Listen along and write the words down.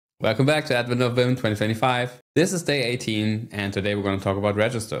Welcome back to Advent of Vim 2025. This is day 18 and today we're going to talk about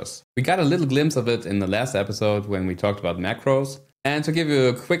registers. We got a little glimpse of it in the last episode when we talked about macros. And to give you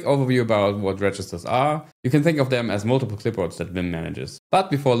a quick overview about what registers are, you can think of them as multiple clipboards that Vim manages. But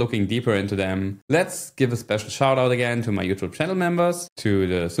before looking deeper into them, let's give a special shout out again to my YouTube channel members, to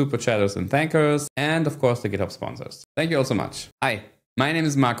the super chatters and thankers, and of course the GitHub sponsors. Thank you all so much. Hi, my name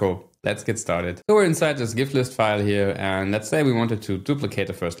is Marco. Let's get started. So we're inside this gift list file here, and let's say we wanted to duplicate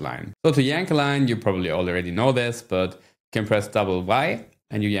the first line. So to yank a line, you probably already know this, but you can press double Y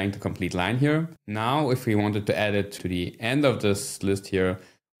and you yank the complete line here. Now, if we wanted to add it to the end of this list here,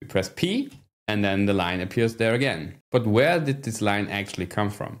 we press P and then the line appears there again. But where did this line actually come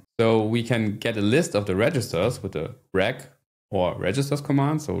from? So we can get a list of the registers with the rec or registers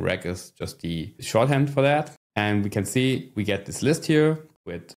command. So rec is just the shorthand for that. And we can see we get this list here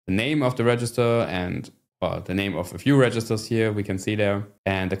with the name of the register and the name of a few registers here we can see there,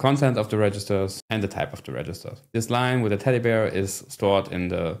 and the content of the registers and the type of the registers. This line with a teddy bear is stored in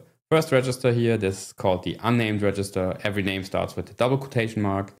the first register here. This is called the unnamed register. Every name starts with a double quotation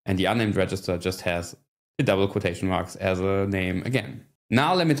mark, and the unnamed register just has the double quotation marks as a name again.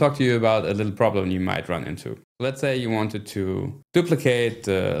 Now let me talk to you about a little problem you might run into. Let's say you wanted to duplicate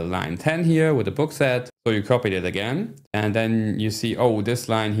line 10 here with a book set. So you copied it again. And then you see, oh, this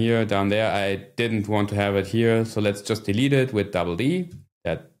line here down there, I didn't want to have it here. So let's just delete it with double D.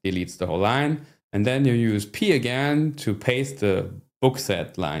 That deletes the whole line. And then you use P again to paste the book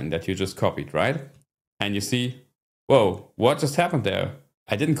set line that you just copied, right? And you see, whoa, what just happened there?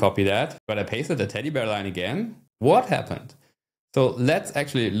 I didn't copy that, but I pasted the teddy bear line again. What happened? So let's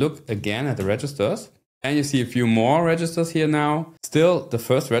actually look again at the registers. And you see a few more registers here now. Still, the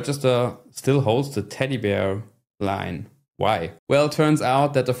first register still holds the teddy bear line. Why? Well, it turns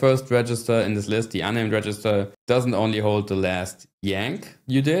out that the first register in this list, the unnamed register, doesn't only hold the last yank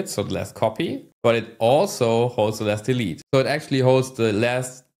you did, so the last copy, but it also holds the last delete. So it actually holds the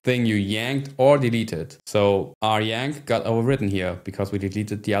last thing you yanked or deleted. So our yank got overwritten here because we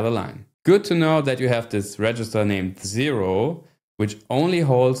deleted the other line. Good to know that you have this register named 0, which only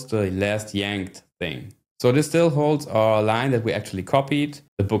holds the last yanked thing. So this still holds our line that we actually copied,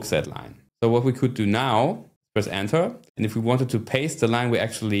 the book set line. So what we could do now, press enter. And if we wanted to paste the line we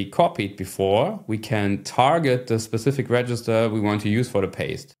actually copied before, we can target the specific register we want to use for the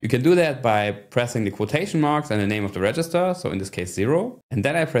paste. You can do that by pressing the quotation marks and the name of the register. So in this case 0. And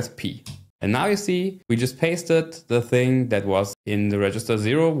then I press P. And now you see, we just pasted the thing that was in the register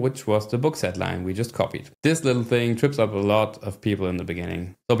 0, which was the book set line we just copied. This little thing trips up a lot of people in the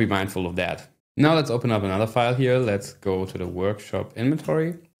beginning, so be mindful of that. Now let's open up another file here. Let's go to the workshop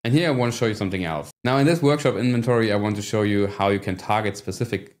inventory. And here I want to show you something else. Now in this workshop inventory, I want to show you how you can target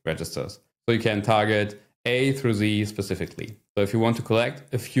specific registers. So you can target A through Z specifically. So if you want to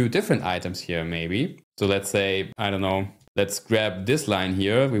collect a few different items here, maybe. So let's say, I don't know, let's grab this line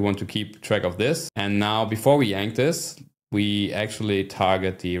here. We want to keep track of this. And now before we yank this, we actually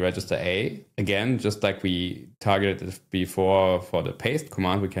target the register A. Again, just like we targeted it before for the paste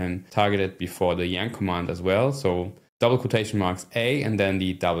command, we can target it before the yank command as well. So double quotation marks A and then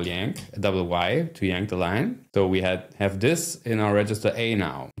the double yank, double Y to yank the line. So we have this in our register A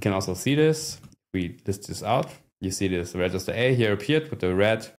now. You can also see this. We list this out. You see this register A here appeared with the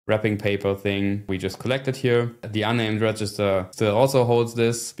red wrapping paper thing we just collected here. The unnamed register still also holds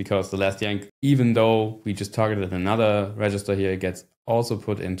this because the last yank, even though we just targeted another register here, gets also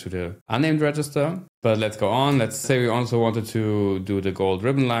put into the unnamed register. But let's go on. Let's say we also wanted to do the gold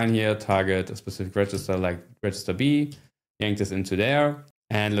ribbon line here, target a specific register like register B, yank this into there.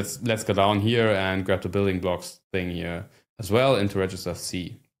 And let's go down here and grab the building blocks thing here as well into register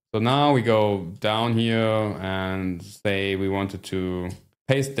C. So now we go down here and say we wanted to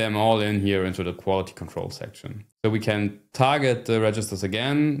paste them all in here into the quality control section. So we can target the registers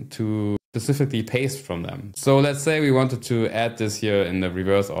again to specifically paste from them. So let's say we wanted to add this here in the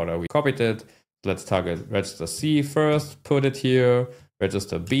reverse order. We copied it. Let's target register C first, put it here,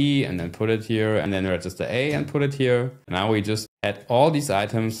 register B, and then put it here, and then register A and put it here. Now we just add all these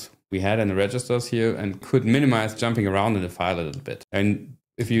items we had in the registers here and could minimize jumping around in the file a little bit. And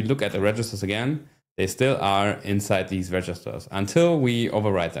if you look at the registers again, they still are inside these registers until we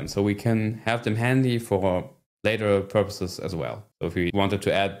overwrite them. So we can have them handy for later purposes as well. So if we wanted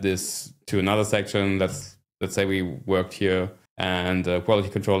to add this to another section, let's say we worked here and quality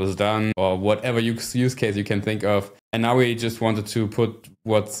control is done, or whatever use case you can think of. And now we just wanted to put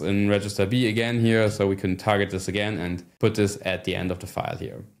what's in register B again here, so we can target this again and put this at the end of the file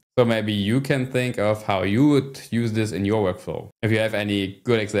here. So maybe you can think of how you would use this in your workflow. If you have any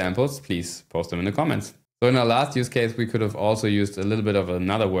good examples, please post them in the comments. So in our last use case, we could have also used a little bit of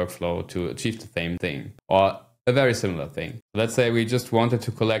another workflow to achieve the same thing, or a very similar thing. Let's say we just wanted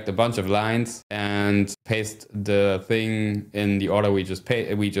to collect a bunch of lines and paste the thing in the order we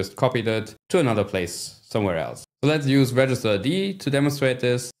just copied it to another place somewhere else. So let's use register D to demonstrate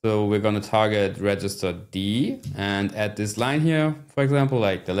this. So we're going to target register D and add this line here, for example,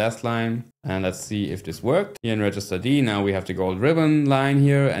 like the last line. And let's see if this worked. Here in register D, now we have the gold ribbon line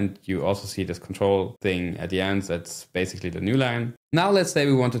here, and you also see this control thing at the end. That's basically the new line. Now let's say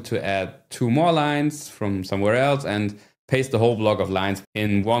we wanted to add 2 more lines from somewhere else and paste the whole block of lines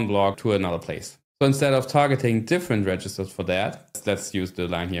in one block to another place. So instead of targeting different registers for that, let's use the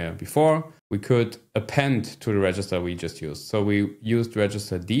line here before. We could append to the register we just used. So we used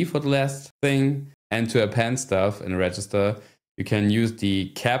register D for the last thing, and to append stuff in a register, you can use the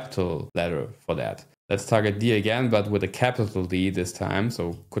capital letter for that. Let's target D again, but with a capital D this time.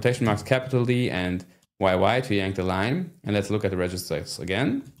 So quotation marks capital D and YY to yank the line. And let's look at the registers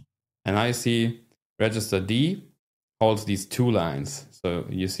again. And now you see register D holds these 2 lines. So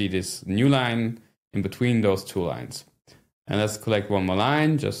you see this new line in between those 2 lines. And let's collect one more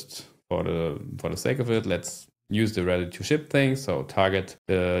line just for the sake of it. Let's use the ready to ship thing. So target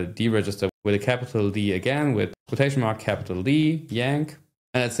the D register with a capital D again with quotation mark capital D, yank.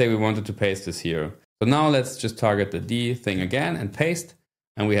 And let's say we wanted to paste this here. So now let's just target the D thing again and paste.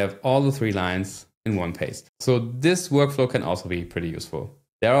 And we have all the 3 lines in one paste. So this workflow can also be pretty useful.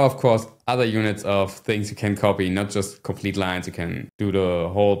 There are, of course, other units of things you can copy, not just complete lines. You can do the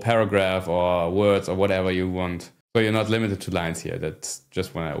whole paragraph or words or whatever you want. So you're not limited to lines here. That's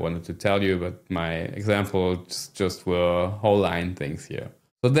just what I wanted to tell you, but my examples just were whole line things here.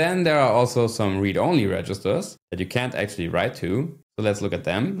 So then there are also some read-only registers that you can't actually write to. So let's look at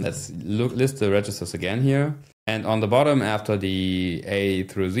them. Let's list the registers again here. And on the bottom, after the A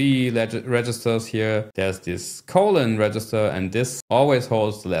through Z registers here, there's this colon register, and this always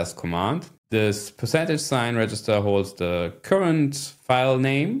holds the last command. This % register holds the current file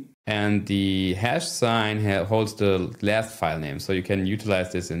name, and the hash sign holds the last file name. So you can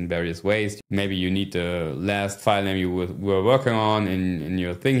utilize this in various ways. Maybe you need the last file name you were working on in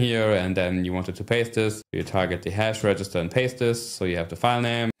your thing here, and then you wanted to paste this. You target the hash register and paste this, so you have the file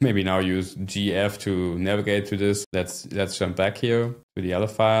name. Maybe now use GF to navigate to this. Let's jump back here to the other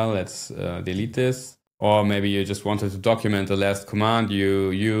file. Let's delete this. Or maybe you just wanted to document the last command you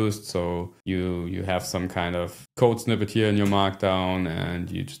used. So you have some kind of code snippet here in your markdown and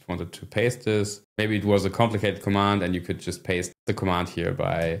you just wanted to paste this. Maybe it was a complicated command and you could just paste the command here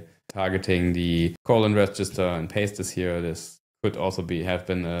by targeting the colon register and paste this here. This could also have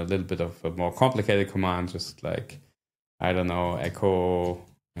been a little bit of a more complicated command, just like, I don't know, echo,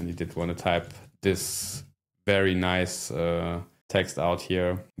 and you did want to type this very nice text out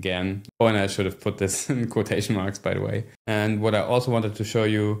here again. Oh, and I should have put this in quotation marks, by the way. And what I also wanted to show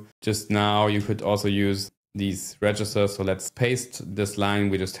you just now, you could also use these registers. So let's paste this line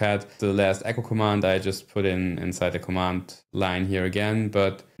we just had, the last echo command I just put inside the command line here again.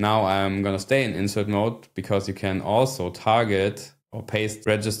 But now I'm going to stay in insert mode because you can also target or paste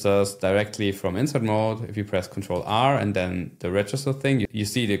registers directly from insert mode. If you press Ctrl R and then the register thing, you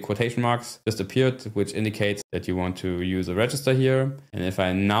see the quotation marks just appeared, which indicates that you want to use a register here. And if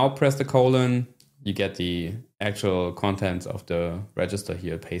I now press the colon, you get the actual contents of the register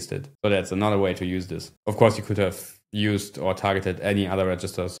here pasted. So that's another way to use this. Of course, you could have used or targeted any other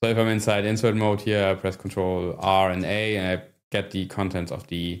registers. So if I'm inside insert mode here, I press Ctrl R and A and I get the contents of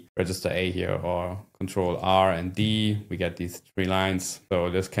the register A here, or Ctrl R and D, we get these 3 lines. So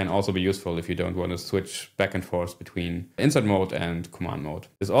this can also be useful if you don't want to switch back and forth between insert mode and command mode.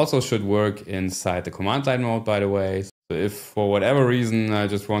 This also should work inside the command line mode, by the way. So if for whatever reason I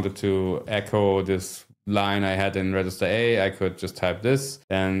just wanted to echo this line I had in register A, I could just type this,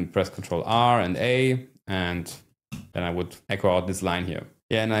 then press Ctrl R and A, and then I would echo out this line here.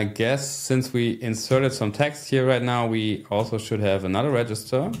 Yeah, and I guess since we inserted some text here right now, we also should have another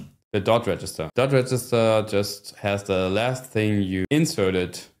register, the dot register. Dot register just has the last thing you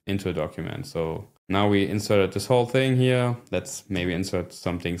inserted into a document. So now we inserted this whole thing here. Let's maybe insert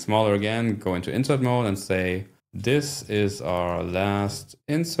something smaller again, go into insert mode and say, this is our last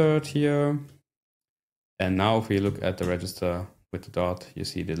insert here. And now if we look at the register with the dot, you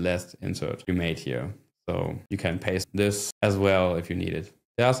see the last insert you made here. So you can paste this as well if you need it.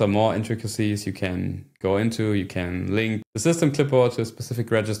 There are some more intricacies you can go into. You can link the system clipboard to a specific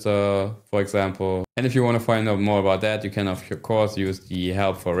register, for example. And if you want to find out more about that, you can of course use the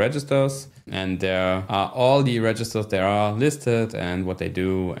help for registers. And there are all the registers there are listed and what they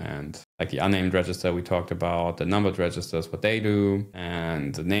do. And like the unnamed register we talked about, the numbered registers, what they do,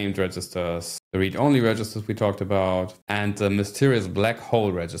 and the named registers, the read-only registers we talked about, and the mysterious black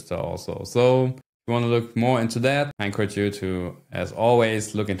hole register also. So if you want to look more into that, I encourage you to, as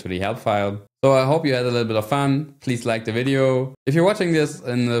always, look into the help file. So I hope you had a little bit of fun. Please like the video. If you're watching this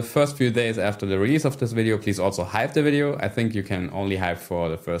in the first few days after the release of this video, please also hype the video. I think you can only hype for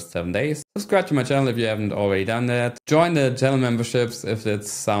the first 7 days. Subscribe to my channel if you haven't already done that. Join the channel memberships if it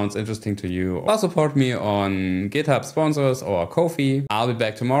sounds interesting to you. Or support me on GitHub sponsors or Ko-fi. I'll be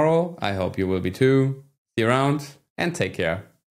back tomorrow. I hope you will be too. See you around and take care.